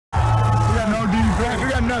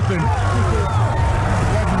nothing.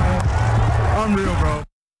 Unreal, bro.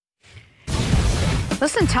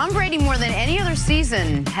 Listen, Tom Brady, more than any other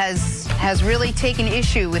season, has really taken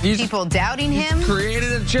issue with people doubting him. He's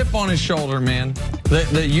created a chip on his shoulder, man.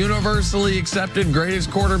 The universally accepted greatest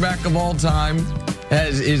quarterback of all time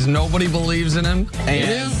is nobody believes in him.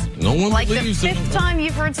 And no one like believes in him. Like the fifth time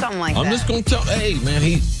you've heard something like that. I'm just going to tell, hey, man,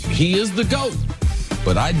 he is the GOAT.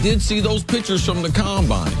 But I did see those pictures from the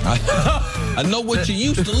combine. I know what you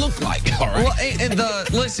used to look like, all right? Well,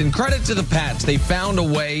 listen, credit to the Pats. They found a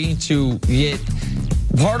way to get...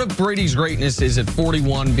 Part of Brady's greatness is at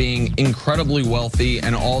 41 being incredibly wealthy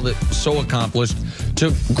and all that so accomplished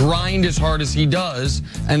to grind as hard as he does.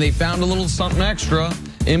 And they found a little something extra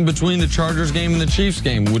in between the Chargers game and the Chiefs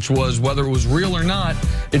game, which was, whether it was real or not,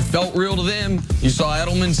 it felt real to them. You saw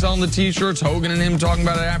Edelman selling the T-shirts, Hogan and him talking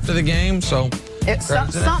about it after the game. So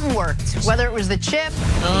something worked, whether it was the chip,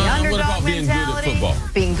 the underdog what about mentality, being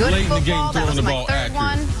good being good at football? at Late in the game, football. That was throwing the my ball third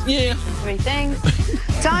one. Yeah. Three things.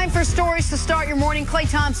 Time for stories to start your morning. Klay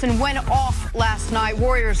Thompson went off last night.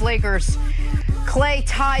 Warriors-Lakers. Klay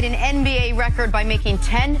tied an NBA record by making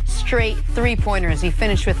 10 straight three-pointers. He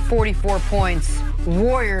finished with 44 points.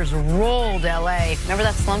 Warriors rolled L.A. Remember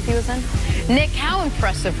that slump he was in? Nick, how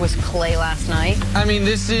impressive was Klay last night? I mean,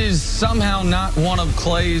 this is somehow not one of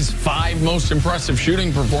Klay's 5 most impressive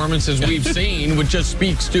shooting performances we've seen, which just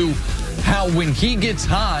speaks to how when he gets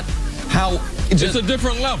hot, how... It's a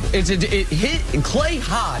different level. Klay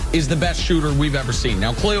hot is the best shooter we've ever seen.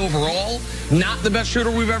 Now, Klay overall, not the best shooter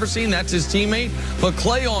we've ever seen. That's his teammate. But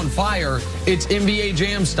Klay on fire, it's NBA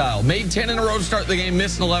Jam style. Made 10 in a row to start the game,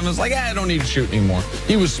 missing 11. It's like, I don't need to shoot anymore.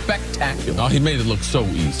 He was spectacular. Oh, he made it look so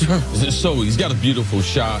easy. It's so easy. He's got a beautiful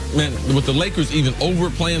shot. Man, with the Lakers even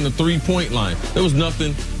overplaying the three-point line, there was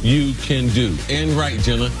nothing you can do. And right,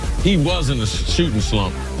 Jenna, he was in a shooting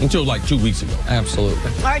slump until like 2 weeks ago.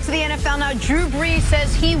 Absolutely. All right, to the NFL now. Drew Brees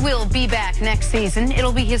says he will be back next season.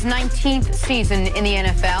 It'll be his 19th season in the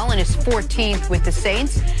NFL and his 14th with the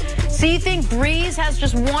Saints. So you think Brees has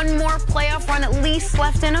just one more playoff run at least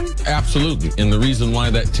left in him? Absolutely. And the reason why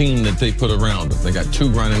that team that they put around him, they got 2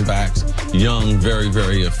 running backs, young, very,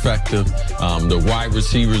 very effective. The wide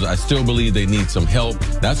receivers, I still believe they need some help.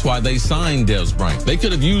 That's why they signed Dez Bryant. They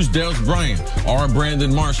could have used Dez Bryant or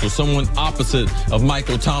Brandon Marshall, someone opposite of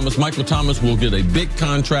Michael Thomas. Michael Thomas will get a big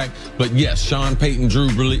contract, but yes, Sean Payton, Drew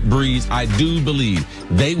Brees, I do believe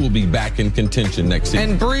they will be back in contention next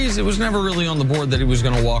season. And Brees, it was never really on the board that he was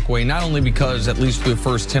going to walk away, not only because at least for the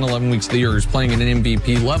first 10, 11 weeks of the year he's playing at an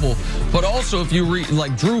MVP level, but also if you read,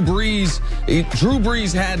 like Drew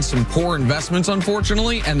Brees had some poor investments,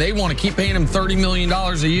 unfortunately, and they want to keep paying him $30 million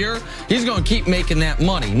a year. He's going to keep making that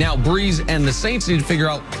money. Now, Brees and the Saints need to figure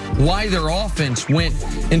out why their offense went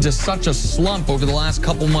into such a slump over the last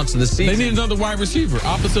couple months of the season. They need another wide receiver,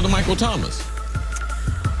 opposite of Michael Thomas.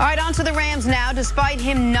 All right, on to the Rams now. Despite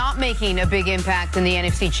him not making a big impact in the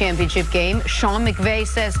NFC Championship game, Sean McVay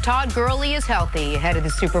says Todd Gurley is healthy ahead of the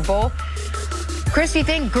Super Bowl. Chris, do you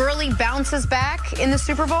think Gurley bounces back in the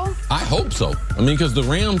Super Bowl? I hope so. I mean, because the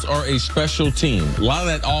Rams are a special team. A lot of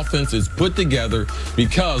that offense is put together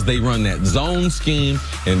because they run that zone scheme.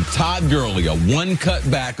 And Todd Gurley, a one-cut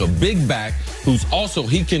back, a big back, who's also,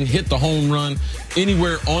 he can hit the home run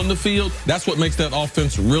anywhere on the field. That's what makes that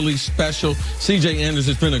offense really special. C.J.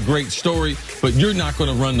 Anderson has been a great story, but you're not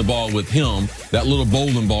going to run the ball with him, that little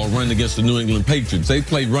bowling ball running against the New England Patriots. They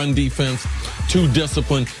play run defense, too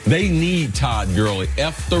disciplined. They need Todd Gurley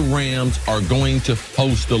if the Rams are going to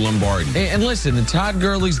host the Lombardi. And listen, Todd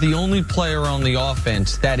Gurley's the only player on the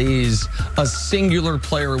offense that is a singular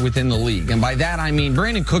player within the league. And by that, I mean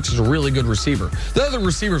Brandon Cooks is a really good receiver. The other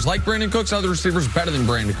receivers like Brandon Cooks, other receivers better than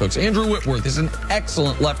Brandon Cooks. Andrew Whitworth is an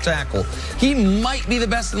excellent left tackle. He might be the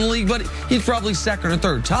best in the league, but he's probably second or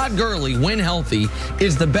third. Todd Gurley, when healthy,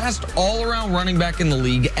 is the best all-around running back in the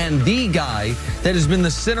league and the guy that has been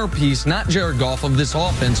the centerpiece, not Jared Goff, of this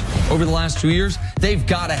offense over the last 2 years. They've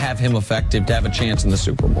got to have him effective to have a chance in the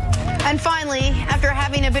Super Bowl. And finally, after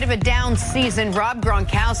having a bit of a down season, Rob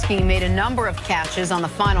Gronkowski made a number of catches on the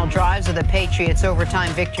final drives of the Patriots'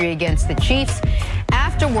 overtime victory against the Chiefs.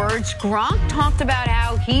 Afterwards, Gronk talked about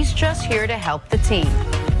how he's just here to help the team.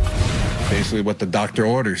 Basically what the doctor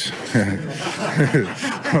orders.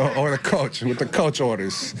 Or the coach, what the coach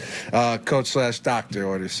orders. Coach/doctor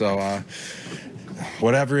orders. So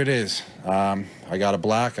whatever it is, I got to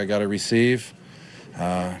block, I got to receive.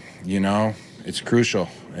 You know, it's crucial.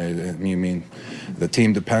 I mean, the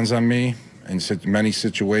team depends on me in many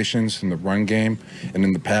situations in the run game and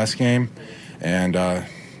in the pass game. And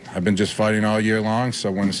I've been just fighting all year long,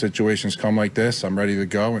 so when the situations come like this, I'm ready to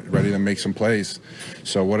go, ready to make some plays.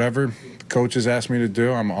 So whatever coaches ask me to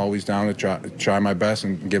do, I'm always down to try my best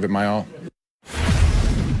and give it my all.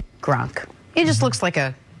 Gronk. He just looks like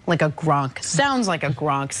a Gronk. Sounds like a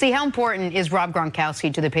Gronk. See, how important is Rob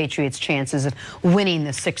Gronkowski to the Patriots' chances of winning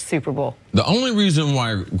the 6th Super Bowl? The only reason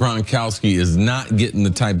why Gronkowski is not getting the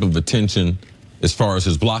type of attention as far as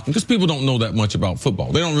his blocking, because people don't know that much about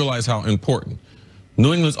football. They don't realize how important.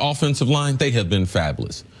 New England's offensive line, they have been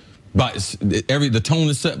fabulous. The tone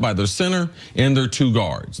is set by their center and their 2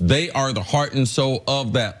 guards. They are the heart and soul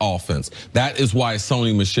of that offense. That is why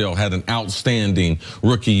Sony Michel had an outstanding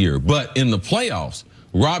rookie year. But in the playoffs,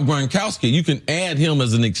 Rob Gronkowski, you can add him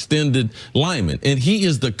as an extended lineman, and he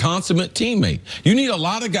is the consummate teammate. You need a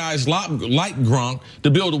lot of guys like Gronk to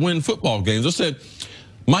be able to win football games. I said,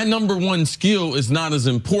 my number 1 skill is not as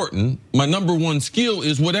important. My number 1 skill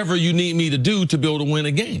is whatever you need me to do to be able to win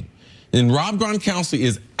a game. And Rob Gronkowski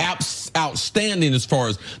is outstanding as far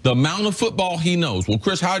as the amount of football he knows. Well,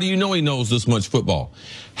 Chris, how do you know he knows this much football?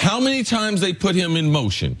 How many times they put him in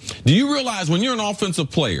motion? Do you realize when you're an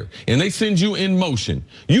offensive player and they send you in motion,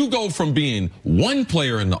 you go from being one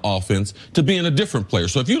player in the offense to being a different player?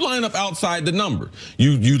 So if you line up outside the number,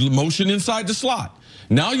 you motion inside the slot.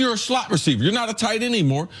 Now you're a slot receiver. You're not a tight end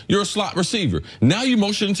anymore. You're a slot receiver. Now you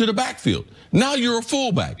motion into the backfield. Now you're a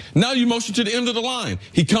fullback. Now you motion to the end of the line.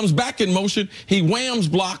 He comes back in motion. He wham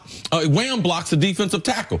blocks a defensive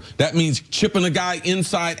tackle. That means chipping a guy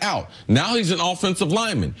inside out. Now he's an offensive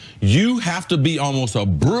lineman. You have to be almost a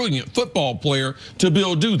brilliant football player to be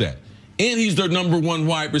able to do that. And he's their number 1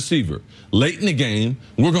 wide receiver. Late in the game,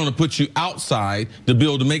 we're going to put you outside to be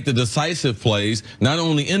able to make the decisive plays, not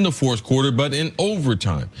only in the 4th quarter, but in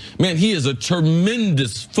overtime. Man, he is a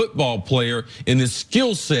tremendous football player, and his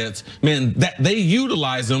skill sets, man, that they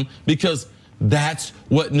utilize him because that's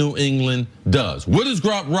what New England does. What is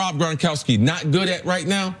Rob Gronkowski not good at right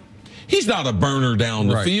now? He's not a burner down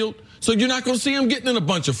the field. So you're not going to see him getting in a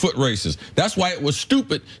bunch of foot races. That's why it was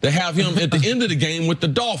stupid to have him at the end of the game with the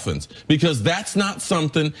Dolphins, because that's not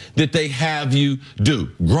something that they have you do.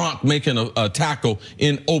 Gronk making a tackle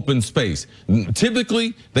in open space.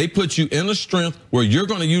 Typically, they put you in a strength where you're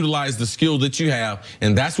going to utilize the skill that you have,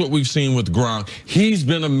 and that's what we've seen with Gronk. He's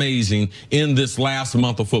been amazing in this last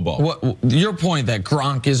month of football. Your point that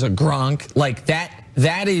Gronk is a Gronk, like that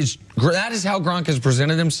is how Gronk has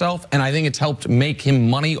presented himself, and I think it's helped make him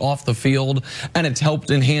money off the field, and it's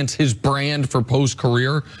helped enhance his brand for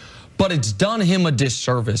post-career. But it's done him a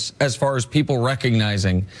disservice as far as people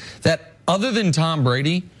recognizing that other than Tom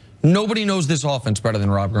Brady, nobody knows this offense better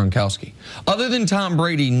than Rob Gronkowski. Other than Tom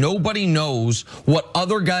Brady, nobody knows what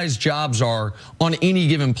other guys' jobs are on any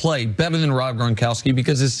given play better than Rob Gronkowski,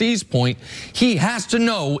 because at C's point, he has to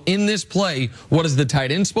know in this play, what is the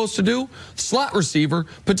tight end supposed to do? Slot receiver,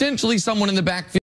 potentially someone in the backfield.